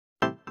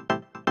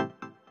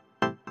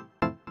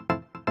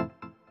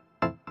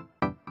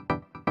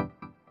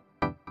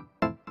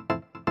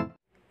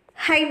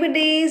Hi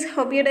buddies,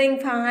 hope you're doing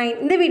fine.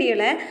 In this video,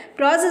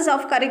 process of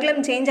curriculum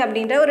change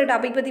அப்படின்ற ஒரு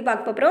topic பற்றி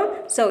பார்க்க போகிறோம்.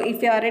 So if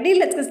you are ready,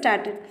 let's get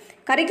started.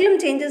 Curriculum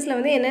changesல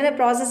வந்து என்னென்ன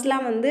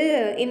ப்ராசஸ்லாம் வந்து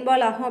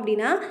இன்வால்வ் ஆகும்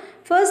அப்படின்னா,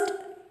 ஃபர்ஸ்ட்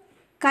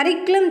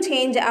கரிக்குலம்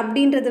சேஞ்ச்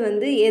அப்படின்றது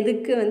வந்து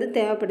எதுக்கு வந்து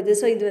தேவைப்படுது,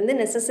 ஸோ இது வந்து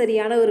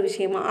நெசசரியான ஒரு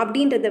விஷயமா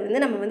அப்படின்றத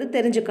வந்து நம்ம வந்து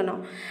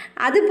தெரிஞ்சுக்கணும்.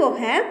 அது போக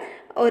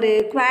ஒரு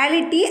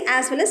குவாலிட்டி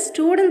ஆஸ் வெல் அஸ்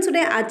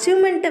ஸ்டூடெண்ட்ஸுடைய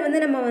அச்சீவ்மெண்ட்டை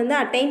வந்து நம்ம வந்து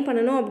அட்டைன்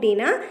பண்ணணும்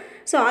அப்படின்னா,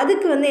 ஸோ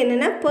அதுக்கு வந்து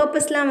என்னென்ன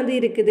பர்பஸ்லாம் வந்து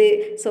இருக்குது,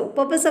 ஸோ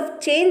பர்பஸ் ஆஃப்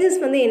சேஞ்சஸ்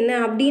வந்து என்ன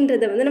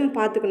அப்படின்றத வந்து நம்ம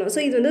பார்த்துக்கணும். ஸோ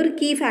இது வந்து ஒரு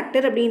கீ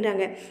ஃபேக்டர்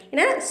அப்படின்றாங்க.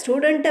 ஏன்னா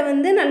ஸ்டூடெண்ட்டை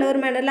வந்து நல்ல ஒரு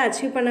மேனரில்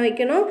அச்சீவ் பண்ண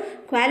வைக்கணும்,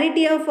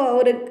 குவாலிட்டி ஆஃப்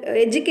ஒரு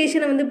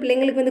எஜுகேஷனை வந்து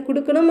பிள்ளைங்களுக்கு வந்து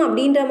கொடுக்கணும்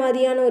அப்படின்ற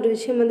மாதிரியான ஒரு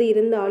விஷயம் வந்து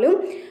இருந்தாலும்,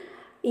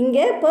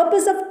 இங்கே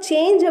பர்பஸ் ஆஃப்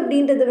சேஞ்ச்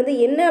அப்படின்றது வந்து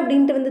என்ன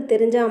அப்படின்ட்டு வந்து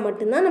தெரிஞ்சால்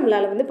மட்டும்தான்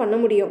நம்மளால் வந்து பண்ண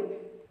முடியும்.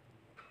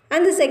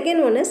 And the second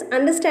one is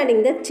understanding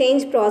the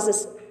change process.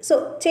 So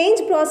change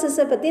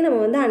ப்ராசஸை பற்றி நம்ம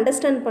வந்து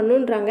அண்டர்ஸ்டாண்ட்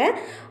பண்ணுன்றாங்க.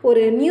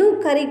 ஒரு நியூ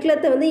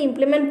கரிக்குலத்தை வந்து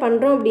இம்ப்ளிமெண்ட்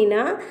பண்ணுறோம்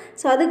அப்படின்னா,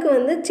 ஸோ அதுக்கு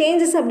வந்து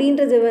சேஞ்சஸ்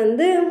அப்படின்றது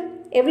வந்து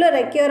எவ்வளோ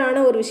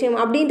ரெக்யூரான ஒரு விஷயம்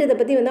அப்படின்றத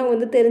பற்றி வந்து அவங்க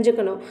வந்து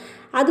தெரிஞ்சுக்கணும்.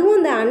 அதுவும்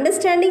இந்த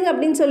அண்டர்ஸ்டாண்டிங்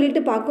அப்படின்னு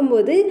சொல்லிட்டு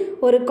பார்க்கும்போது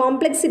ஒரு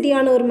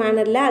காம்ப்ளெக்சிட்டியான ஒரு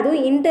மேனரில்,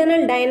 அதுவும்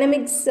இன்டர்னல்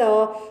டைனமிக்ஸ்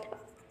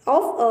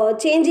ஆஃப்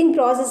சேஞ்சிங்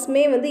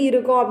ப்ராசஸ்மே வந்து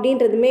இருக்கும்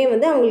அப்படின்றதுமே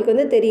வந்து அவங்களுக்கு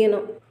வந்து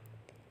தெரியணும்.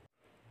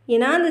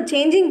 ஏன்னா அந்த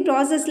சேஞ்சிங்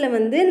ப்ராசஸில்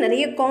வந்து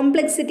நிறைய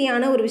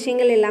காம்ப்ளெக்சிட்டியான ஒரு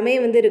விஷயங்கள் எல்லாமே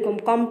வந்து இருக்கும்,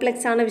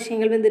 காம்ப்ளெக்ஸான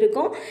விஷயங்கள் வந்து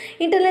இருக்கும்,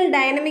 இன்டர்னல்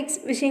டைனமிக்ஸ்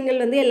விஷயங்கள்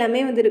வந்து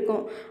எல்லாமே வந்து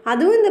இருக்கும்.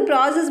 அதுவும் இந்த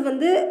ப்ராசஸ்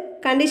வந்து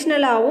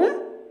கண்டிஷ்னலாகவும்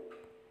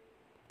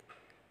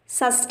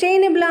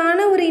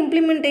சஸ்டெயினபிளான ஒரு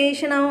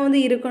இம்ப்ளிமெண்டேஷனாகவும்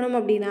வந்து இருக்கணும்.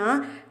 அப்படின்னா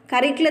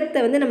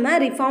கரிக்குலத்தை வந்து நம்ம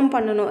ரிஃபார்ம்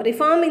பண்ணணும்.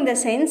 ரிஃபார்ம் இன் த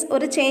சென்ஸ்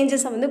ஒரு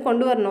சேஞ்சஸை வந்து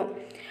கொண்டு வரணும்.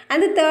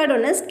 And third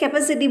one is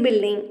capacity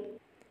building.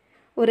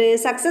 ஒரு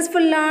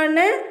சக்ஸஸ்ஃபுல்லான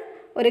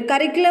ஒரு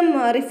கரிக்குலம்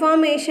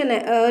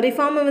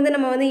ரிஃபார்மை வந்து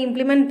நம்ம வந்து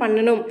இம்ப்ளிமெண்ட்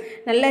பண்ணணும்.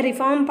 நல்ல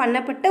ரிஃபார்ம்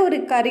பண்ணப்பட்ட ஒரு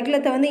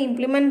கரிக்குலத்தை வந்து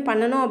இம்ப்ளிமெண்ட்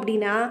பண்ணணும்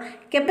அப்படின்னா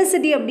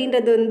கெப்பாசிட்டி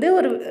அப்படின்றது வந்து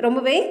ஒரு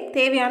ரொம்பவே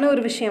தேவையான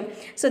ஒரு விஷயம்.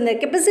 ஸோ இந்த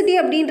கெப்பாசிட்டி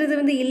அப்படின்றது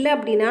வந்து இல்லை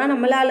அப்படின்னா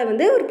நம்மளால்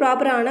வந்து ஒரு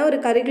ப்ராப்பரான ஒரு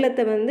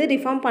கரிக்குலத்தை வந்து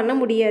ரிஃபார்ம் பண்ண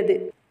முடியாது.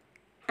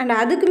 அண்ட்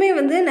அதுக்குமே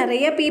வந்து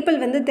நிறைய பீப்புள்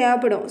வந்து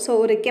தேவைப்படும். ஸோ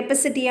ஒரு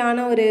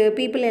கெப்பாசிட்டியான ஒரு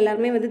பீப்புள்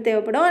எல்லாருமே வந்து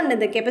தேவைப்படும். அண்ட்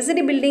அந்த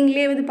கெப்பாசிட்டி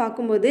பில்டிங்லேயே வந்து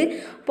பார்க்கும்போது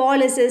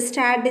பாலிசிஸ்,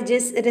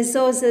 ஸ்ட்ராட்டஜிஸ்,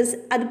 ரிசோர்ஸஸ்,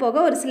 அது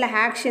போக ஒரு சில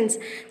ஆக்ஷன்ஸ்,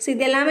 ஸோ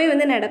இது எல்லாமே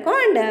வந்து நடக்கும்.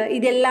 அண்ட்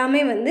இது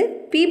எல்லாமே வந்து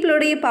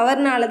பீப்புளுடைய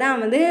பவர்னால தான்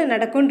வந்து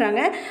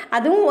நடக்கும்ன்றாங்க.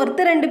 அதுவும்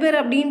ஒருத்தர் ரெண்டு பேர்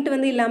அப்படின்ட்டு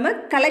வந்து இல்லாமல்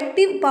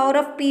கலெக்டிவ் பவர்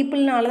ஆஃப்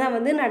பீப்புள்னால தான்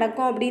வந்து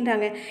நடக்கும்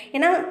அப்படின்றாங்க.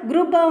 ஏன்னா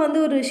குரூப்பாக வந்து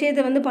ஒரு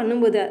விஷயத்தை வந்து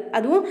பண்ணும்போது,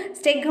 அதுவும்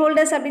ஸ்டேக்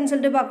ஹோல்டர்ஸ் அப்படின்னு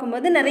சொல்லிட்டு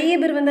பார்க்கும்போது நிறைய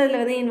பேர் வந்து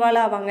அதில் வந்து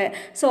இன்வால்வ் ஆவாங்க.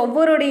 ஸோ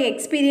ஒவ்வொருடைய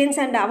எக்ஸ்பீரியன்ஸ்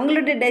அண்ட்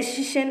அவங்களுடைய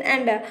டெசிஷன்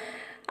அண்ட்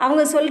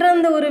அவங்க சொல்கிற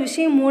அந்த ஒரு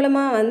விஷயம்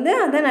மூலமாக வந்து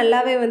அதை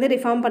நல்லாவே வந்து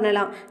ரிஃபார்ம்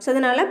பண்ணலாம். ஸோ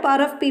அதனால்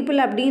பவர் ஆஃப் பீப்புள்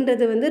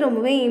அப்படின்றது வந்து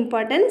ரொம்பவே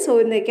இம்பார்ட்டன்ட். ஸோ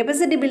இந்த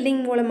கெப்பாசிட்டி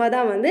பில்டிங் மூலமாக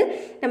தான் வந்து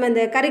நம்ம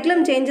இந்த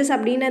கரிக்குலம் சேஞ்சஸ்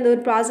அப்படின்ற அந்த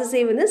ஒரு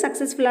ப்ராசஸை வந்து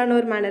சக்ஸஸ்ஃபுல்லான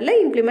ஒரு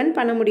மேனரில் இம்ப்ளிமெண்ட்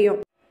பண்ண முடியும்.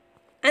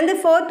 And the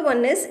fourth one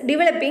is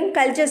developing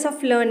cultures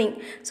of learning.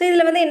 So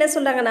இதில் வந்து என்ன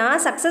சொல்கிறாங்கன்னா,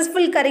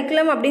 சக்ஸஸ்ஃபுல்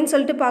கரிக்குலம் அப்படின்னு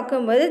சொல்லிட்டு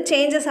பார்க்கும்போது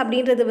சேஞ்சஸ்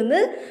அப்படின்றது வந்து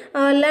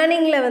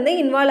லேர்னிங்கில் வந்து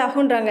இன்வால்வ்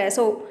ஆகுன்றாங்க.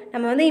 ஸோ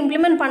நம்ம வந்து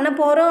இம்ப்ளிமெண்ட் பண்ண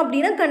போகிறோம்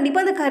அப்படின்னா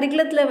கண்டிப்பாக அந்த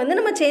கரிக்குலத்தில் வந்து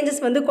நம்ம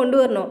சேஞ்சஸ் வந்து கொண்டு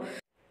வரணும்.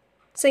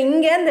 ஸோ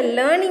இங்கே அந்த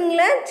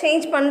லேர்னிங்கில்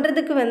சேஞ்ச்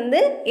பண்ணுறதுக்கு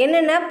வந்து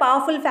என்னென்ன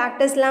பவர்ஃபுல்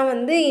ஃபேக்டர்ஸ்லாம்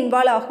வந்து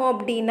இன்வால்வ் ஆகும்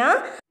அப்படின்னா,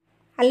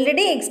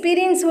 ஆல்ரெடி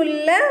எக்ஸ்பீரியன்ஸ்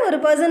உள்ள ஒரு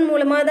பர்சன்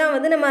மூலமாக தான்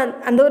வந்து நம்ம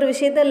அந்த ஒரு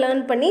விஷயத்தை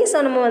லேர்ன் பண்ணி ஸோ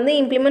நம்ம வந்து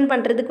இம்ப்ளிமெண்ட்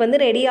பண்ணுறதுக்கு வந்து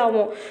ரெடி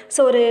ஆகும். ஸோ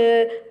ஒரு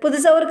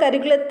புதுசாக ஒரு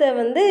கரிக்குலத்தை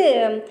வந்து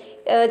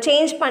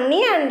சேஞ்ச் பண்ணி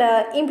அண்ட்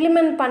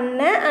இம்ப்ளிமெண்ட்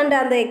பண்ண அண்ட்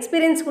அந்த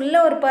எக்ஸ்பீரியன்ஸ் உள்ள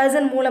ஒரு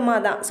பர்சன் மூலமாக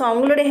தான், ஸோ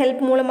அவங்களுடைய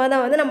ஹெல்ப் மூலமாக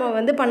தான் வந்து நம்ம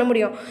வந்து பண்ண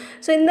முடியும்.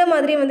 ஸோ இந்த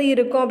மாதிரி வந்து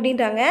இருக்கும்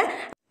அப்படின்றாங்க.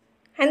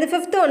 And the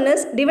fifth one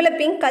is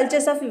developing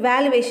cultures of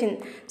evaluation.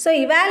 So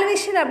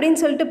evaluation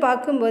அப்படின்னு சொல்லிட்டு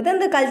பார்க்கும்போது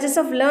அந்த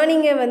கல்ச்சர்ஸ் ஆஃப்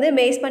லேர்னிங்கை வந்து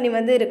பேஸ் பண்ணி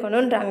வந்து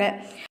இருக்கணுன்றாங்க.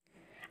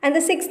 And the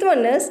sixth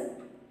one is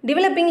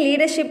developing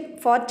leadership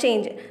for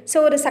change. So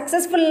ஒரு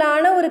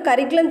சக்ஸஸ்ஃபுல்லான ஒரு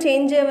கரிக்குலம்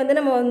சேஞ்சை வந்து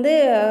நம்ம வந்து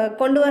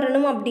கொண்டு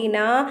வரணும்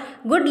அப்படின்னா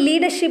குட்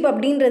லீடர்ஷிப்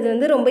அப்படின்றது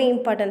வந்து ரொம்ப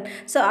இம்பார்ட்டன்ட்.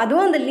 ஸோ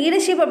அதுவும் அந்த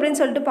லீடர்ஷிப்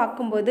அப்படின்னு சொல்லிட்டு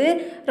பார்க்கும்போது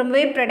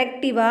ரொம்பவே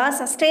ப்ரொடக்டிவாக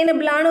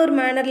சஸ்டெயினபிளான ஒரு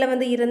மேனரில்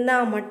வந்து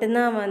இருந்தால்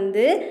மட்டும்தான்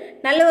வந்து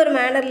நல்ல ஒரு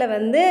மேனரில்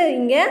வந்து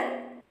இங்கே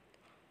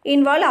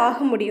இன்வால்வ் ஆக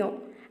முடியும்.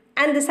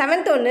 And the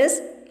seventh one is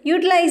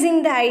utilizing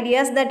the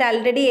ideas that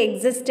already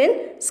exist in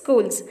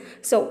schools.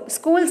 So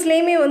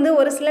ஸ்கூல்ஸ்லேயுமே வந்து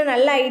ஒரு சில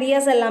நல்ல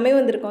ஐடியாஸ் எல்லாமே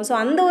வந்துருக்கும். ஸோ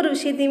அந்த ஒரு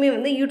விஷயத்தையுமே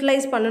வந்து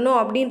யூட்டிலைஸ் பண்ணணும்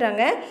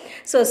அப்படின்றாங்க.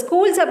 ஸோ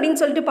ஸ்கூல்ஸ்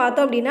அப்படின்னு சொல்லிட்டு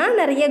பார்த்தோம் அப்படின்னா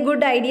நிறைய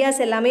குட்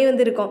ஐடியாஸ் எல்லாமே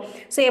வந்து இருக்கும்.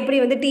 ஸோ எப்படி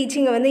வந்து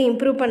டீச்சிங்கை வந்து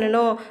இம்ப்ரூவ்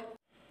பண்ணணும்,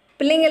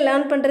 பிள்ளைங்க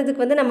லேர்ன்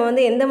பண்ணுறதுக்கு வந்து நம்ம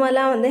வந்து எந்த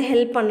மாதிரிலாம் வந்து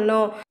ஹெல்ப்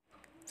பண்ணணும்,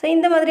 ஸோ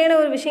இந்த மாதிரியான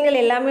ஒரு விஷயங்கள்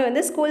எல்லாமே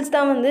வந்து ஸ்கூல்ஸ்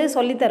தான் வந்து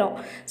சொல்லித்தரோம்.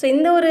 ஸோ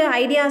இந்த ஒரு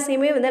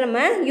ஐடியாஸையுமே வந்து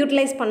நம்ம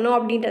யூட்டிலைஸ் பண்ணோம்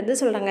அப்படின்றது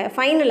சொல்கிறாங்க.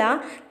 ஃபைனலாக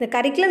இந்த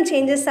கரிக்குலம்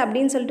சேஞ்சஸ்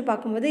அப்படின்னு சொல்லிட்டு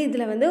பார்க்கும்போது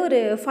இதில் வந்து ஒரு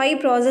 5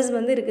 ப்ராசஸ்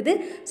வந்து இருக்குது.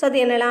 ஸோ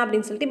அது என்னலாம்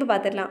அப்படின்னு சொல்லிட்டு இப்போ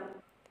பார்த்துடலாம்.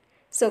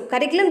 ஸோ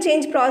கரிக்குலம்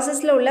சேஞ்ச்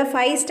ப்ராசஸில் உள்ள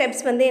 5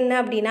 ஸ்டெப்ஸ் வந்து என்ன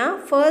அப்படின்னா,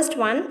 ஃபர்ஸ்ட்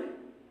ஒன்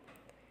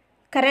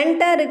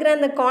கரண்ட்டாக இருக்கிற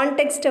அந்த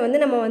கான்டெக்ஸ்ட்டை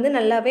வந்து நம்ம வந்து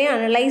நல்லாவே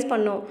அனலைஸ்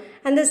பண்ணோம்.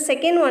 அந்த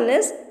second one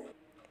is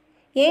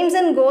AIIMS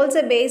and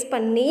கோல்ஸை base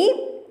பண்ணி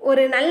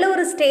ஒரு நல்ல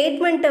ஒரு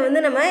ஸ்டேட்மெண்ட்டை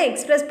வந்து நம்ம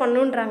எக்ஸ்ப்ரெஸ்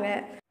பண்ணுன்றாங்க.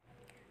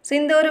 ஸோ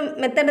இந்த ஒரு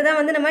மெத்தடை தான்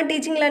வந்து நம்ம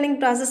டீச்சிங் லேர்னிங்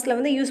ப்ராசஸில்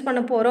வந்து யூஸ்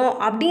பண்ண போகிறோம்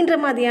அப்படின்ற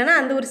மாதிரியான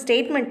அந்த ஒரு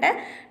ஸ்டேட்மெண்ட்டை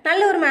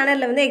நல்ல ஒரு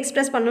மேனரில் வந்து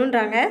express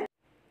பண்ணுன்றாங்க.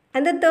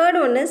 And the third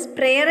one is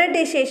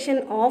prioritization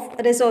of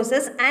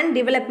resources and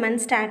development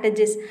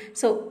strategies.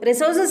 So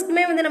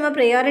ரிசோர்ஸஸ்க்குமே வந்து நம்ம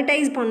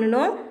ப்ரையாரிட்டைஸ்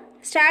பண்ணணும்,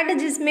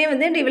 ஸ்ட்ராட்டஜிஸ்மே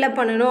வந்து டெவலப்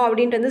பண்ணணும்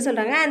அப்படின்ட்டு வந்து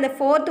சொல்கிறாங்க. And the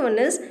fourth one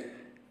is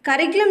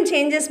curriculum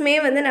சேஞ்சஸ்மே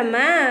வந்து நம்ம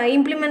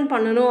இம்ப்ளிமெண்ட்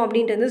பண்ணணும்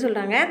அப்படின்ட்டு வந்து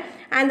சொல்கிறாங்க.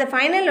 And the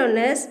final one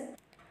is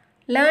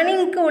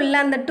லேர்னிங்க்கு உள்ள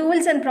அந்த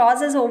டூல்ஸ் அண்ட்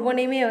ப்ராசஸ்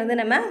ஒவ்வொன்றையுமே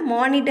வந்து நம்ம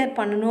மானிட்டர்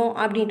பண்ணணும்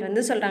அப்படின்ட்டு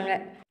வந்து சொல்கிறாங்க.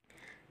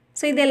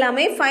 ஸோ இது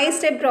எல்லாமே 5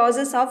 step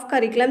process of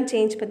curriculum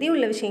change பற்றி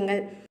உள்ள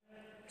விஷயங்கள்.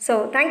 So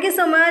thank you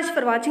so much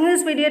for watching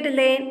this video till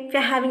then. If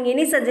you are having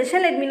any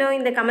suggestion, let me know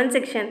in the comment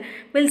section.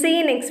 We'll see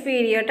you next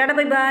video. Tada,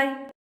 bye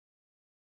bye.